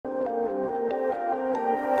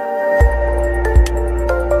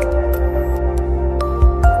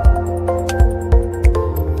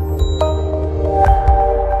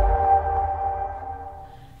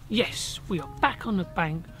the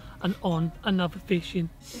bank and on another fishing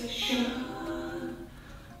session.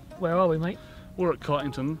 Where are we, mate? We're at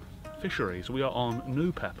Cottington Fisheries. We are on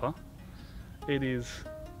New Pepper. It is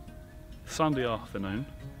Sunday afternoon.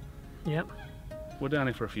 Yep. We're down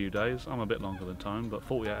here for a few days. I'm a bit longer than Tone, but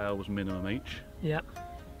 48 hours minimum each. Yep.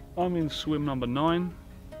 I'm in swim number 9.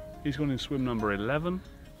 He's gone in swim number 11.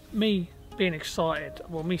 Me being excited,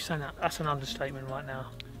 well, me saying that's an understatement right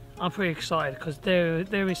now. I'm pretty excited because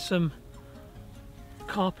there is some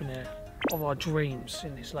carp in there of our dreams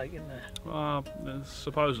in this lake, isn't there? There's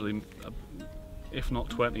supposedly, if not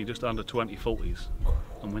 20, just under 20 40s,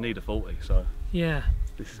 and we need a 40, so yeah,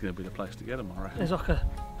 this is going to be the place to get them, I reckon. There's like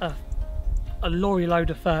a lorry load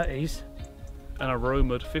of 30s. And a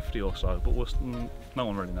rumoured 50 or so, but no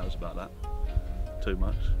one really knows about that too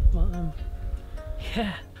much. But,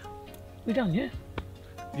 yeah. We done, yeah?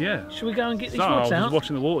 Yeah. Should we go and get these I rods was out? just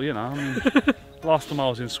watching the water, you know. I mean, last time I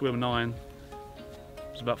was in swim 9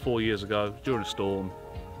 was about 4 years ago during a storm.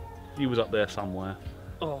 You was up there somewhere.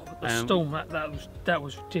 Oh, the storm! That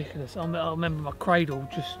was ridiculous. I remember my cradle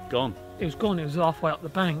just gone. It was gone. It was halfway up the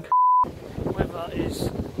bank. Weather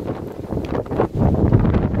is.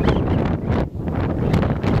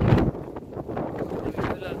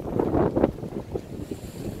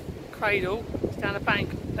 Cradle down the bank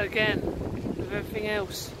again with everything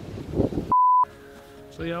else.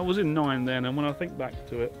 So yeah, I was in 9 then, and when I think back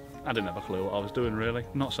to it, I didn't have a clue what I was doing really.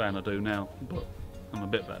 Not saying I do now, but I'm a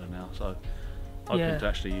bit better now, so hoping to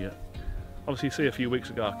actually obviously see a few weeks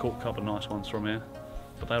ago I caught a couple of nice ones from here,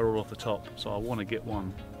 but they were all off the top, so I want to get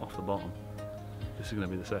one off the bottom. This is going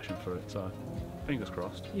to be the session for it, so fingers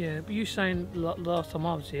crossed. Yeah, but you saying last time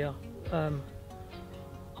I was here, I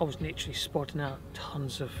was literally spotting out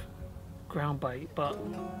tons of ground bait, but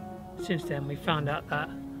since then we found out that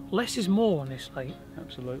less is more on this lake.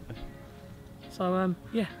 Absolutely. So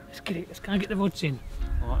yeah, let's get it. Let's go and get the rods in.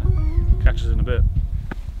 Alright, catch us in a bit.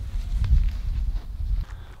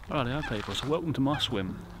 Rightio people, so welcome to my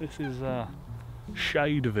swim. This is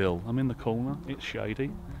Shadeville. I'm in the corner, it's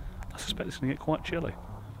shady. I suspect it's going to get quite chilly.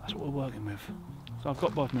 That's what we're working with. So I've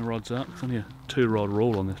got both my rods out. It's only a 2-rod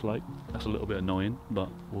rule on this lake. That's a little bit annoying, but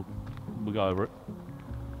we'll go over it.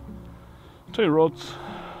 2 rods.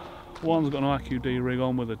 One's got an IQD rig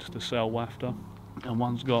on with just a cell wafter, and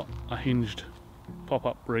one's got a hinged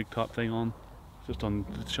pop-up rig type thing on, just on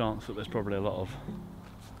the chance that there's probably a lot of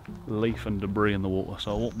leaf and debris in the water,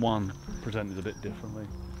 so I want one presented a bit differently.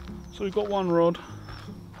 So we've got one rod,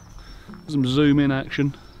 some zoom in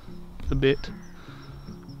action a bit.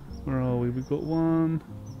 Where are we? We've got one,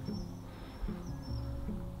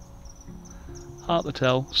 hard to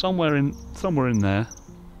tell, somewhere in there,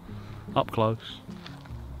 up close,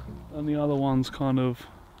 and the other one's kind of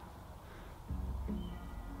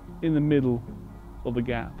in the middle of the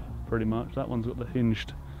gap pretty much. That one's got the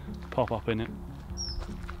hinged pop up in it,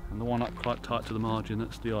 and the one up quite tight to the margin,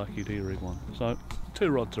 that's the IQD rig one. So 2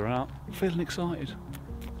 rods are out. Feeling excited,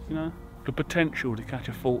 you know. The potential to catch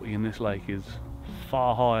a 40 in this lake is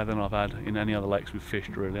far higher than I've had in any other lakes we've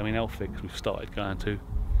fished really. I mean, Elphick we've started going to,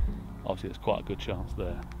 obviously there's quite a good chance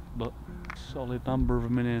there, but solid number of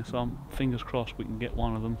them in here, so I'm fingers crossed we can get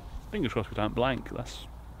one of them. Fingers crossed we don't blank. Let's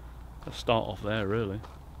start off there really.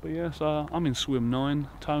 But yeah, so I'm in swim 9,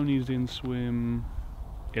 Tony's in swim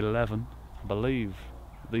 11. I believe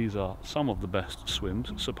these are some of the best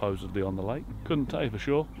swims supposedly on the lake. Couldn't tell you for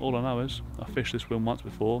sure. All I know is I fished this swim once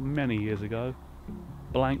before, many years ago,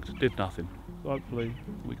 blanked, did nothing. So hopefully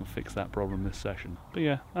we can fix that problem this session. But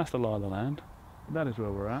yeah, that's the lie of the land. That is where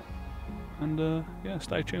we're at. And yeah,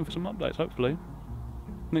 stay tuned for some updates hopefully.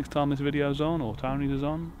 Next time this video's on, or Tony's is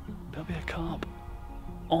on, there'll be a carp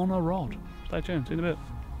on a rod. Stay tuned, see you in a bit.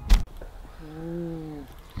 Ooh.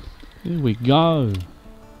 Here we go.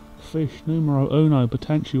 Fish numero uno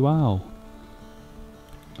potential.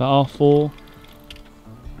 About R4.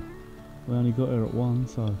 We only got here at 1,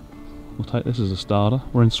 so we'll take this as a starter.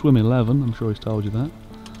 We're in swim 11, I'm sure he's told you that.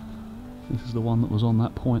 This is the one that was on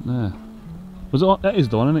that point there. Was it? That is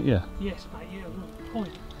the one, isn't it? Yeah. Yes, mate. Yeah,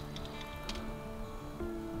 point.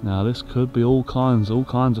 Now this could be all kinds of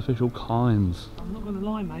fish, all kinds. I'm not going to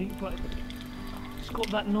lie, mate, but it's got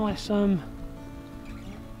that nice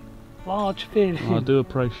large feeling. I do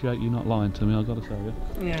appreciate you not lying to me, I've got to tell you.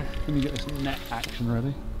 Yeah. Let me get this net action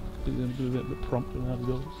ready. We're going to do a bit prompt and have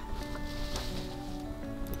yours.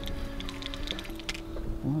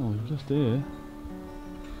 Oh, he's just here.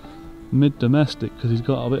 Mid-domestic, because he's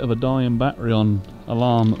got a bit of a dying battery on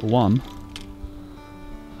alarm 1.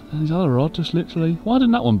 And his other rod just literally... Why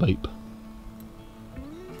didn't that one beep?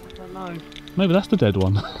 I don't know. Maybe that's the dead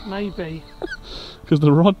one. Maybe. Because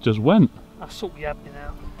the rod just went. I'll sort the admin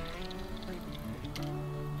out.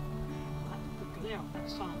 out that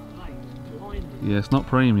sun today. It's blinding. Yeah, it's not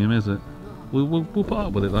premium, is it? We'll put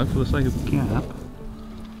up with it though, for the sake of the gap.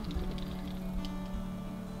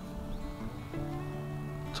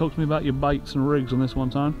 Talk to me about your baits and rigs on this one,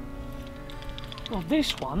 Tone. Well,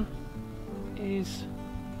 this one is,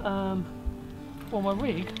 well, my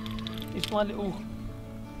rig is my little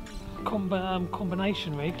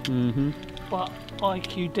combination rig, but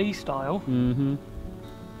IQD style,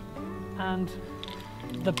 and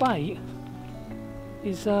the bait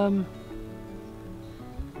is the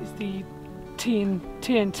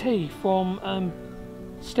TNT from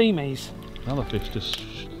Steamies. Another fish just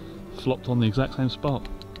flopped on the exact same spot.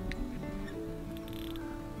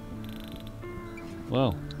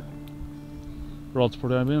 Well, rod's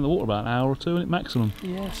probably only been in the water about an hour or two, isn't it, maximum?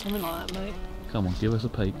 Yeah, something like that, mate. Come on, give us a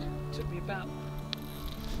peek. Took me about.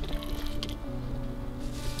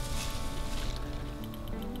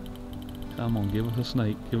 Come on, give us a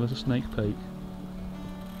sneak peek.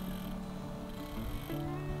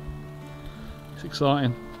 It's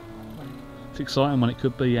exciting. It's exciting when it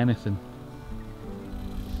could be anything.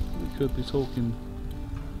 We could be talking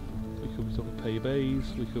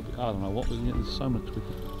PBs, we could be, I don't know what, there's so much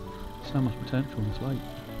potential in this lake.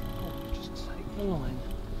 Oh, just take the line.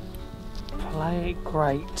 Play it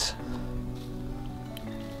great.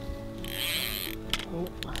 Oh.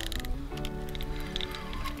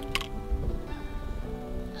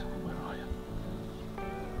 Where are you?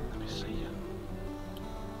 Let me see you.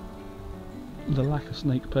 The lack of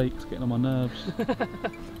sneak peeks getting on my nerves.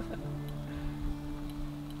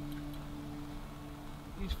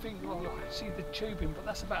 You'd think, well, I see the tubing, but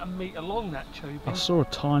that's about a metre long, that tubing. I saw a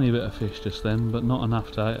tiny bit of fish just then, but not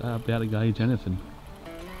enough to be able to gauge anything.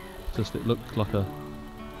 Just it looked like a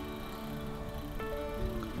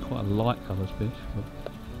quite a light coloured fish. But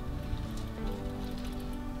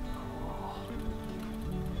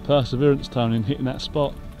perseverance, Tony, in hitting that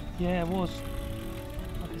spot. Yeah, it was.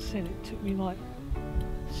 Like I said, it took me like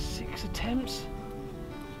 6 attempts.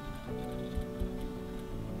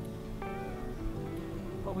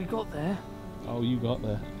 But we got there. Oh, you got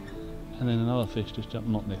there. And then another fish just jumped,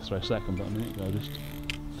 not this for a second, but a minute ago, just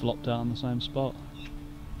flopped out on the same spot.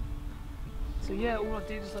 So yeah, all I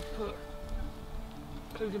did is I put,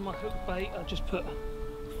 including my hook bait, I just put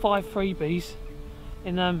 5 freebies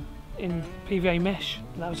in PVA mesh,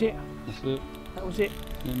 and that was it. That's it. That was it.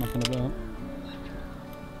 Ain't nothing about.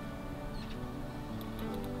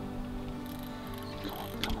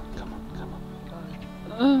 Come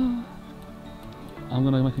on. I'm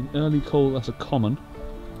going to make an early call. That's a common.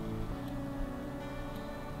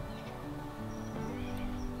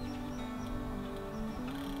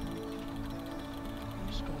 I'm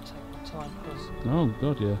just going to take my time because Oh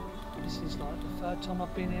god, yeah. this is like the 3rd time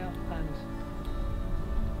I've been here, and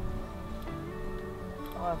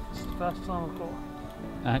this is the 1st time I've got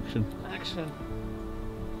Action. action.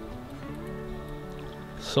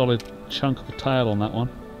 Solid chunk of a tail on that one.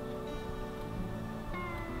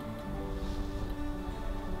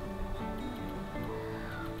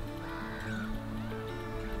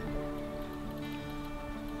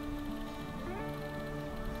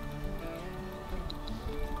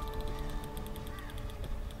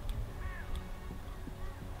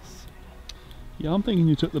 Yeah, I'm thinking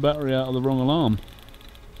you took the battery out of the wrong alarm.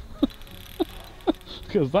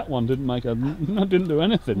 Because that one didn't do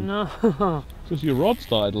anything. No. Just your rod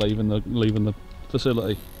started leaving the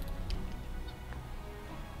facility.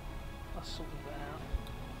 I sorted that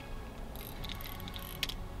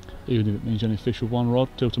out. Even if it means you only fish with one rod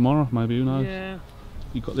till tomorrow, maybe, who knows? Yeah.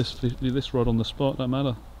 You got this rod on the spot, don't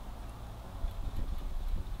matter.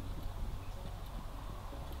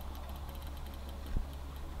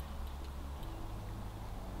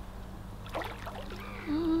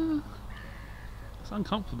 It's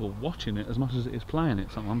uncomfortable watching it as much as it is playing it,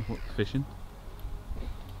 someone fishing.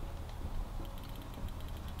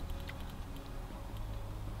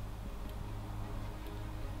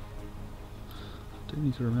 I do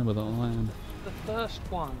need to remember that I am. The first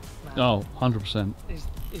one, man, Oh, 100%.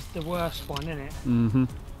 is the worst one, isn't it? Mm-hmm.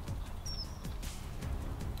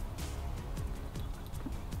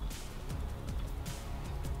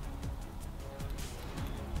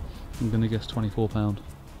 I'm going to guess £24.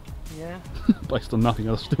 Yeah. Based on nothing,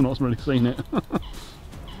 I've still not really seen it. It's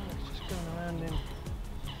just going around in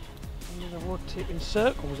under the rod tip in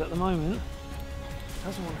circles at the moment.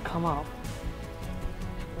 Doesn't want to come up.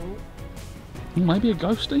 Oh, Maybe a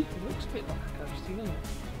ghosty? it looks a bit like a ghosty, doesn't it?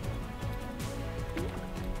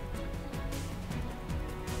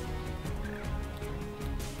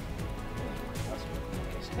 That's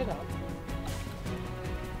get his head up.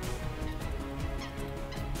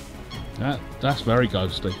 That's very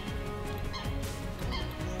ghosty.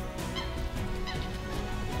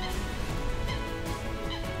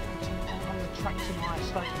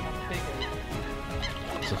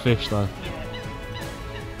 fish though.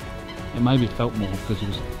 It maybe felt more because he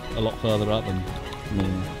was a lot further up than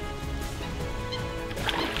normal.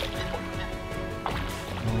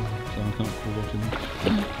 Oh, so uncomfortable watching this.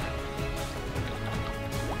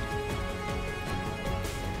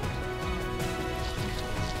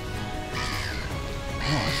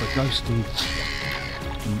 Oh, it's a ghosty.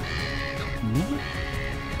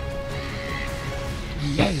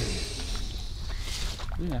 Yeah!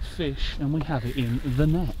 We have fish and we have it in the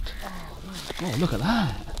net. Oh, look at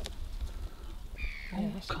that!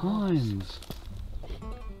 All kinds.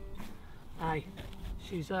 Hey,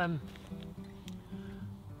 she's not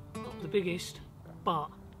the biggest, but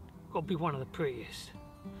got to be one of the prettiest.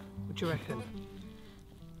 What do you reckon?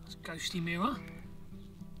 That's a ghosty mirror.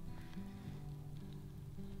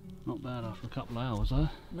 Not bad after a couple of hours, though.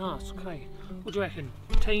 No, it's okay. What do you reckon?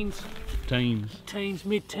 Teens? Teens. Teens,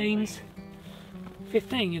 mid-teens?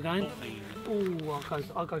 15 you're going? Oh,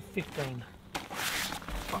 I'll go 15.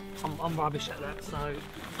 But I'm rubbish at that, so...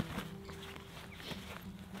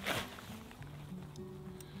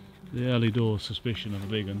 The early doors suspicion of a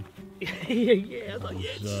big one. yeah, like,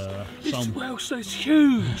 Was, well, so it's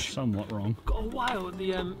huge. Somewhat wrong. Got a whale.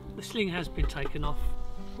 The sling has been taken off.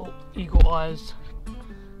 Oh, eagle eyes.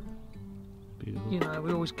 Beautiful. You know,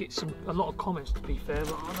 we always get a lot of comments, to be fair,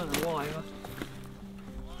 but I don't know why. I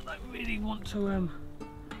don't really want to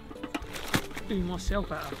do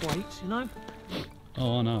myself out of weights, you know.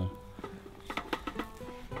 Oh, I know.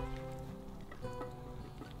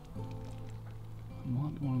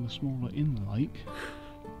 Might be one of the smaller in the lake.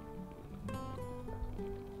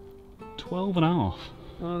 12 and a half.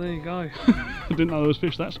 Oh, there you go. I didn't know there was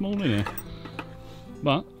fish that small in here.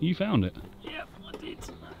 But you found it. Yep, I did.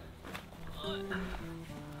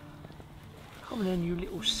 Come on, you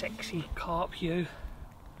little sexy carp, you.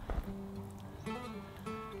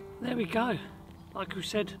 There we go. Like we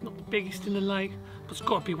said, not the biggest in the lake, but it's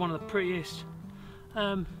got to be one of the prettiest.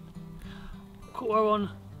 Caught her on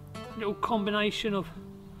a little combination of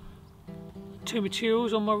two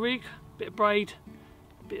materials on my rig, bit of braid,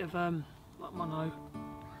 bit of like I know,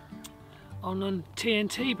 on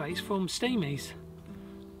TNT baits from Steamies,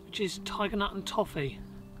 which is tiger nut and toffee.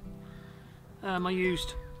 I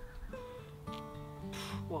used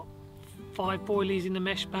what, 5 boilies in the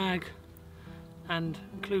mesh bag, and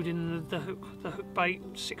including the hook bait,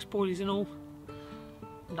 6 boilies in all.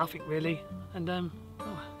 Nothing really, and bagged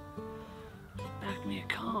me a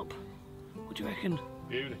carp. What do you reckon?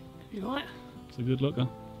 Beauty. You right? It's a good looker.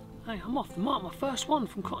 Hey, I'm off the mark. My first one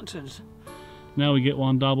from Cottington's. Now we get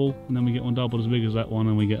one double, and then we get one double as big as that one,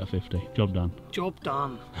 and we get a 50. Job done. Job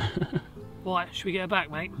done. Right, should we get her back,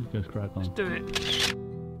 mate? Let's go crack on. Let's do it.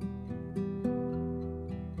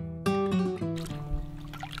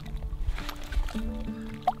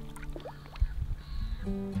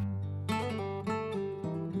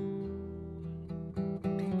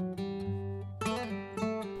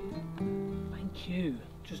 Thank you.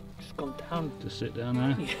 Just gone down. Just sit down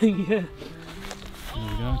there. Yeah. There we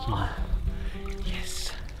go. Tom.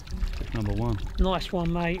 Yes. Number 1. Nice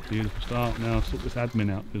one, mate. Beautiful start. Now I'll sort this admin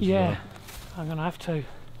out because Yeah, I'm gonna have to.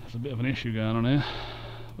 there's a bit of an issue going on here.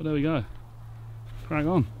 But there we go. Crack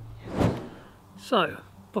on. So,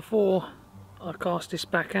 before I cast this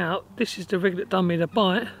back out, this is the rig that done me the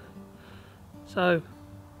bite. So,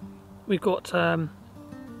 we've got £20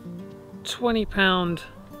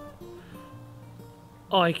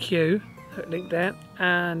 IQ hook link there,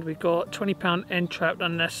 and we've got £20 end trap,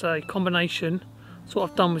 and that's a combination. So what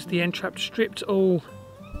I've done was the end trap stripped all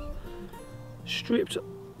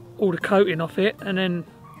the coating off it, and then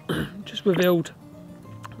just revealed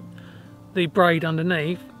the braid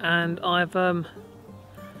underneath, and I've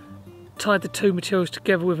tied the two materials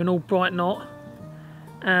together with an all bright knot,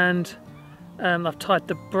 and I've tied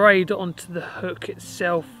the braid onto the hook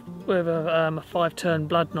itself with a 5-turn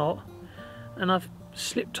blood knot, and I've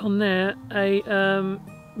slipped on there a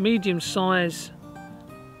medium size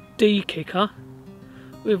D kicker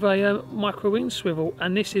with a micro wing swivel,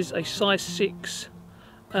 and this is a size 6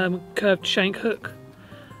 curved shank hook,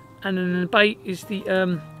 and then the bait is the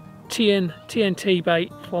TNT bait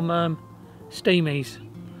from Steamies.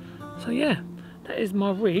 So yeah, that is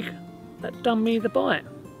my rig that done me the bite.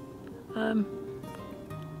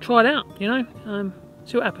 Try it out, you know,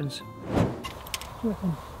 see what happens.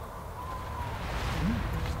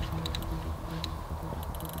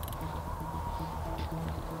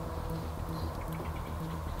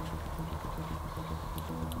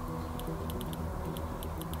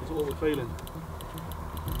 What we're feeling.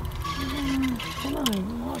 I don't know, it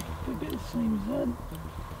might be a bit the same as that.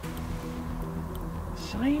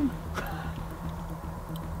 Same?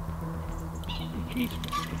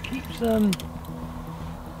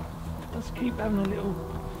 does keep having a little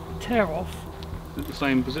tear off. Is it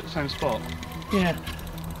the same spot? Yeah.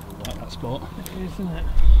 I like that spot. It is, isn't it?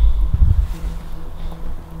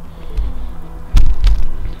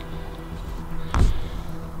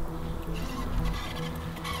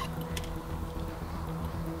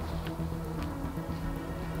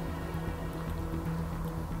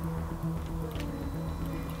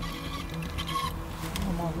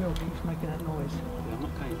 Oh, my reel keeps making that noise. Yeah, I'm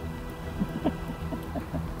not keen.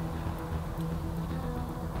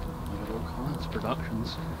 I've got all kinds of productions.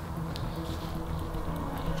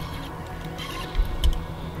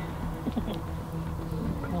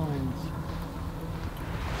 Kinds.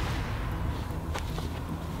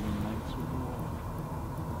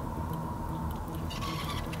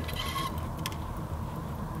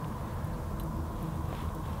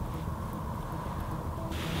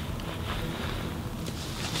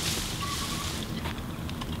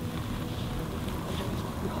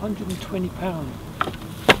 £120.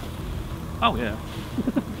 Oh yeah.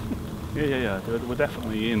 yeah. We're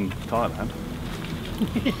definitely in Thailand.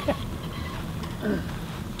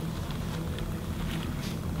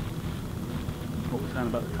 What we're saying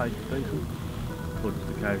about the take is decent? Or just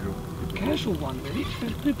the casual? Casual one really, it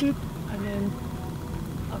goes blip blip, and then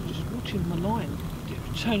I'm just watching my line,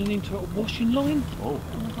 it's turning into a washing line. Oh.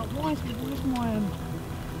 And I was like, why is my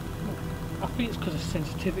I think it's because the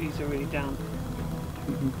sensitivities are really down.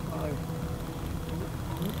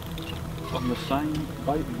 On the same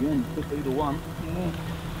bait again, pick either one. Yeah.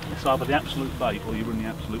 It's either the absolute bait or you're in the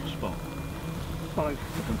absolute spot. Both.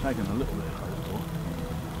 If I'm taking a little bit of credit for.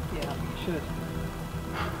 Yeah, you should.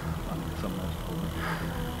 Something else for me.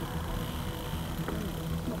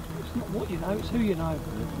 It's not what you know, it's who you know.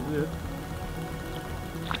 This is it.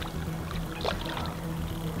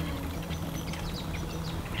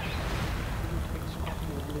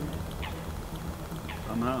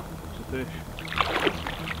 I know, it's a fish.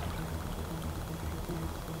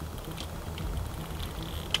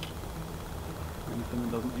 Anything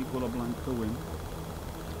that doesn't equal a blank to win.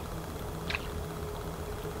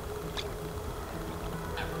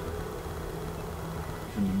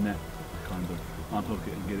 It's in the net, kind of unhook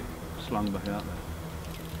it and get it slung back out there.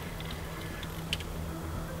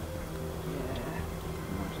 Yeah.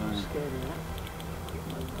 You know what I'm I'm saying? scared of that.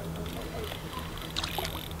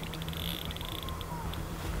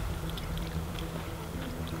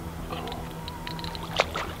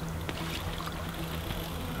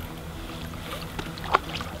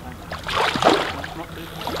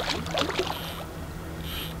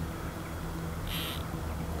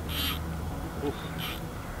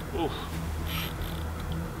 Oof.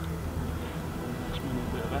 That's been a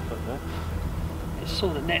bit of effort there. It saw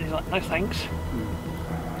the net and it's like, no thanks. This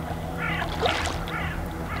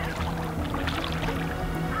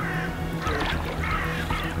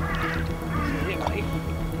is it, mate.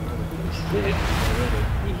 This is it.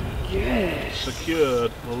 Yes.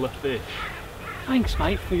 Secured the fish. Thanks,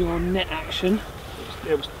 mate, for your net action.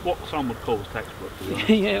 It was what some would call textbook. To be honest.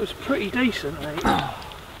 Yeah, it was pretty decent, mate.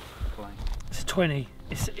 Plain. It's a 20.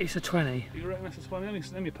 It's a 20. You reckon that's a 20?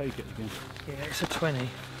 Let me peek it again. Yeah, it's a 20.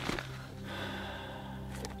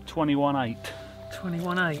 21.8.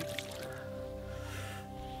 21.8.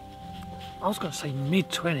 I was going to say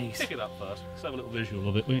mid-20s. Pick it up first. Let's have a little visual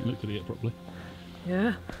of it. We ain't looked at it yet properly.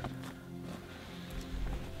 Yeah.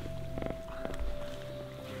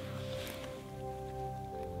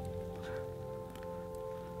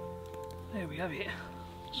 There we have it.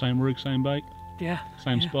 Same rig, same bait, Yeah.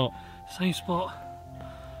 same yeah. spot. Same spot.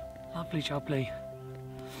 Lovely jubbly.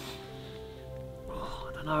 Oh,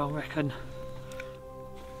 I don't know, I reckon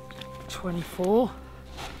 24.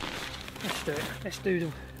 Let's do it. Let's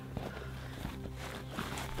do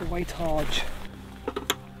the weightage.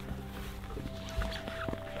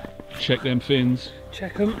 Check them fins.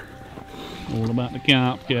 Check them. All about the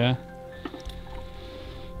gap, yeah.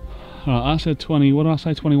 Right, I said 20. What did I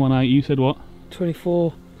say? 21.8. You said what?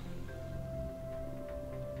 24.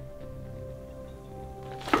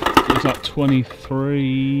 It's like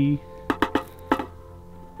 23.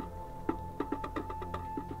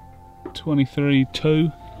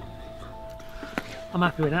 23.2. I'm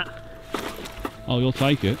happy with that. Oh, you'll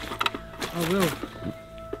take it. I will.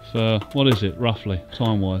 For what is it roughly,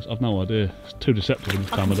 time-wise? I've no idea. It's too deceptive in this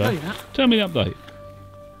time of tell day. you that. Tell me the update.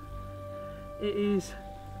 It is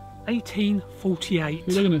 18:48.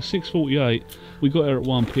 You're looking at 6:48. We got here at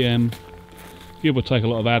 1 PM. Give or take a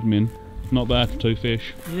lot of admin. Not bad for two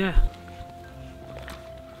fish. Yeah.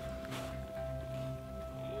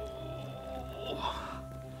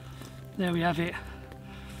 There we have it.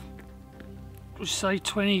 We'll say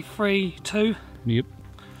 23.2. Yep.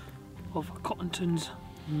 of Cottington's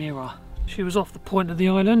mirror. She was off the point of the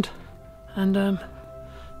island, and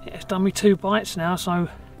it's done me 2 bites now, so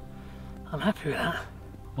I'm happy with that.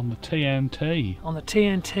 On the TNT. On the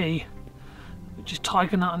TNT, which is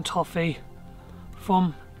tiger nut and toffee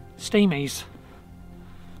from Steamies.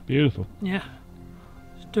 Beautiful. Yeah,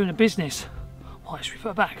 it's doing a business. Why should we put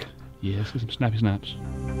her back? Yeah, let's get some snappy snaps.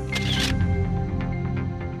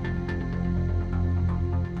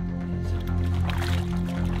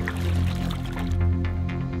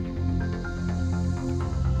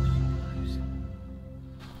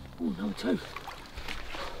 Oh, number 2.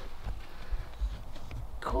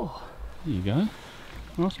 Cool. There you go.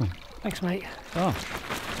 Nice one. Thanks, mate. Ah,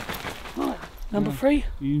 Right, number 3.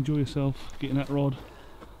 you enjoy yourself getting that rod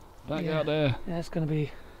back out there. Yeah, it's going to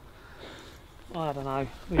be, I don't know,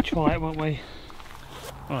 we try it, won't we?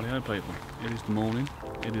 Rightio people, it is the morning,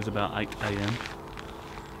 it is about 8 AM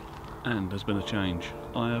and there's been a change.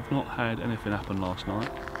 I have not had anything happen last night.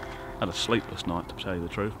 Had a sleepless night, to tell you the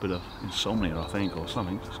truth, bit of insomnia I think, or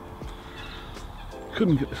something. Just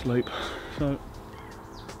couldn't get to sleep, so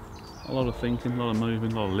a lot of thinking, a lot of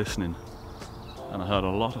moving, a lot of listening, and I heard a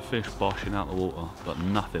lot of fish boshing out the water, but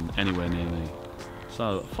nothing anywhere near me.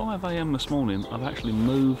 So at 5 AM this morning I've actually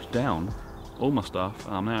moved down all my stuff,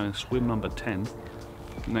 and I'm now in swim number 10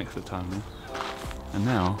 next to Tony, and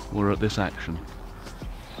now we're at this action.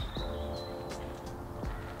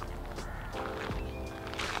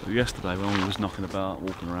 So yesterday when we was knocking about,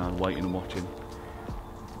 walking around, waiting and watching,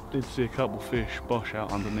 did see a couple of fish bosh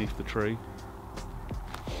out underneath the tree,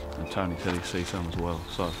 and Tony said he sees some as well.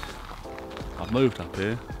 So I've moved up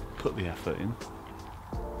here, put the effort in.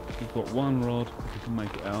 We've got 1 rod, if you can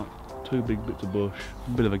make it out, 2 big bits of bush, a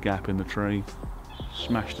bit of a gap in the tree,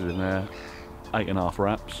 smashed it in there, 8.5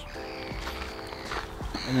 wraps.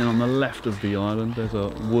 And then on the left of the island there's a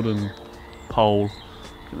wooden pole,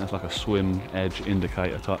 I think that's like a swim edge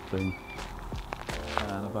indicator type thing,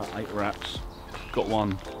 and about 8 wraps. Got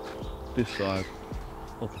one this side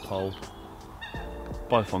of the pole,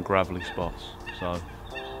 both on gravelly spots, so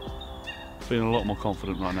feeling a lot more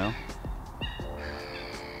confident right now.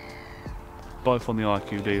 Both on the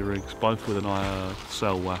IQD rigs, both with an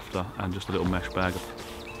cell wafter and just a little mesh bag of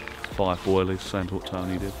 5 boilies, same to what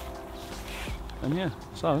Tony did. And yeah,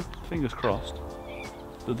 so fingers crossed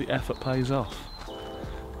that the effort pays off,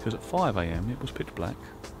 because at 5 AM it was pitch black,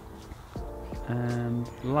 and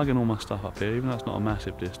lugging all my stuff up here, even though it's not a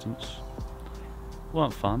massive distance,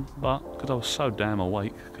 weren't fun, but because I was so damn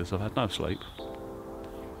awake because I've had no sleep,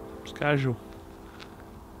 it's casual.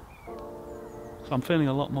 So I'm feeling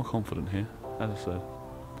a lot more confident here. As I said,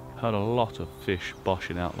 heard a lot of fish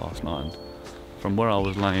boshing out last night, and from where I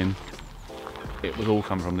was laying it was all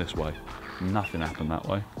coming from this way, nothing happened that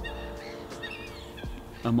way.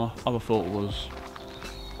 And my other thought was,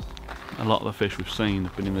 a lot of the fish we've seen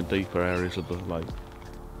have been in the deeper areas of the lake.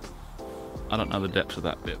 I don't know the depths of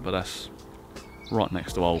that bit, but that's right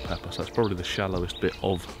next to Old Pepper, so it's probably the shallowest bit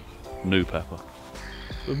of New Pepper.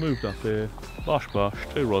 We've moved up here, bosh bosh,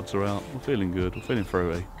 2 rods are out, we're feeling good, we're feeling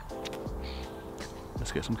fruity.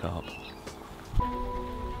 Let's get some carp.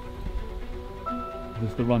 Is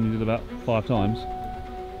this the run you did about 5 times?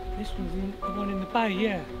 This one's the one in the bay,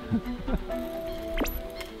 yeah.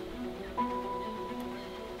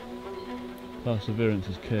 Perseverance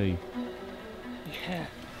is key. Yeah.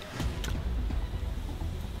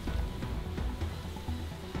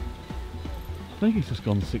 I think it's just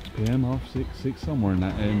gone 6 PM, half 6, 6, somewhere in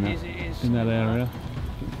that, It is. in that area.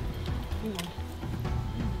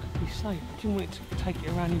 Be safe. I didn't want it to take it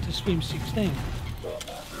around into swim 16.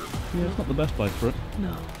 Yeah, it's not the best place for it.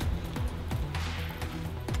 No.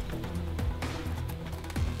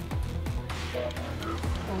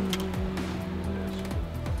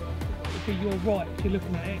 But you're right, if you're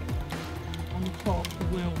looking at it on the top of the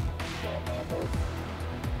wheel.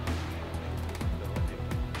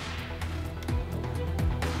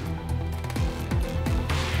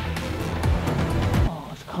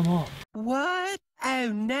 Oh, it's come off. What?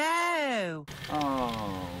 Oh no!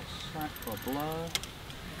 Oh, sack for blow.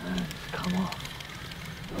 It's come off.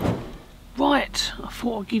 Right, I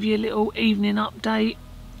thought I'd give you a little evening update.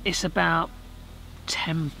 It's about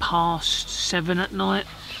 7:10 at night.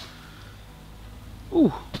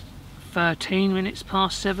 Ooh, 13 minutes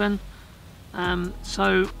past 7.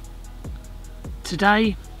 So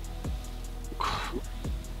today,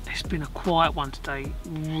 it's been a quiet one today,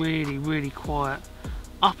 really quiet,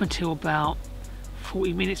 up until about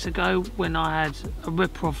 40 minutes ago when I had a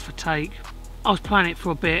ripper off for take. I was playing it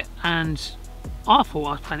for a bit and I thought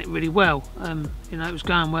I was playing it really well. You know, it was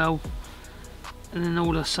going well, and then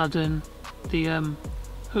all of a sudden the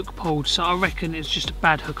hook pulled, so I reckon it's just a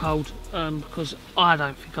bad hook hold, because I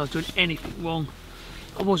don't think I was doing anything wrong.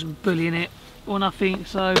 I wasn't bullying it or nothing,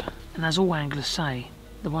 so, and as all anglers say,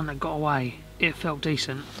 the one that got away, it felt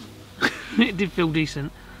decent. It did feel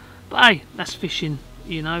decent, but hey, that's fishing,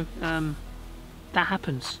 you know. That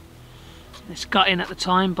happens. It's gutting at the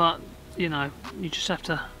time, but you know, you just have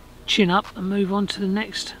to chin up and move on to the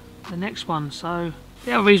next one. So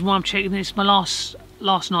the other reason why I'm checking this, my last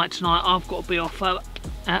night tonight, I've got to be off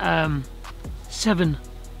at 7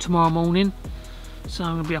 tomorrow morning, so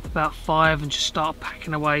I'm going to be up about 5 and just start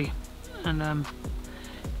packing away and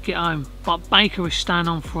get home. But Baker is staying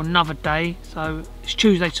on for another day, so it's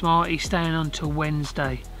Tuesday tomorrow, he's staying on till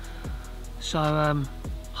Wednesday, so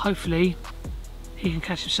hopefully he can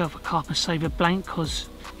catch himself a carp and save a blank, because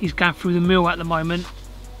he's going through the mill at the moment,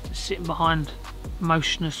 sitting behind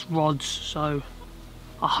motionless rods, so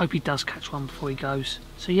I hope he does catch one before he goes.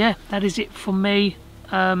 So yeah, that is it for me.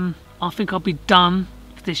 I think I'll be done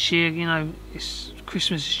for this year. You know,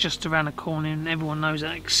 Christmas is just around the corner and everyone knows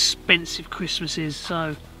how expensive Christmas is,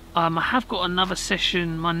 so I have got another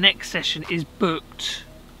session. My next session is booked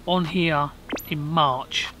on here in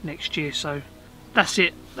March next year, so that's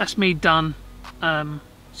it, that's me done.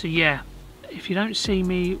 So yeah, if you don't see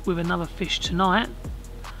me with another fish tonight,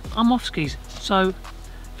 I'm off skis. So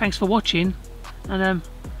thanks for watching, and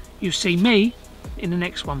you'll see me in the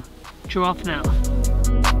next one. Giraffe now.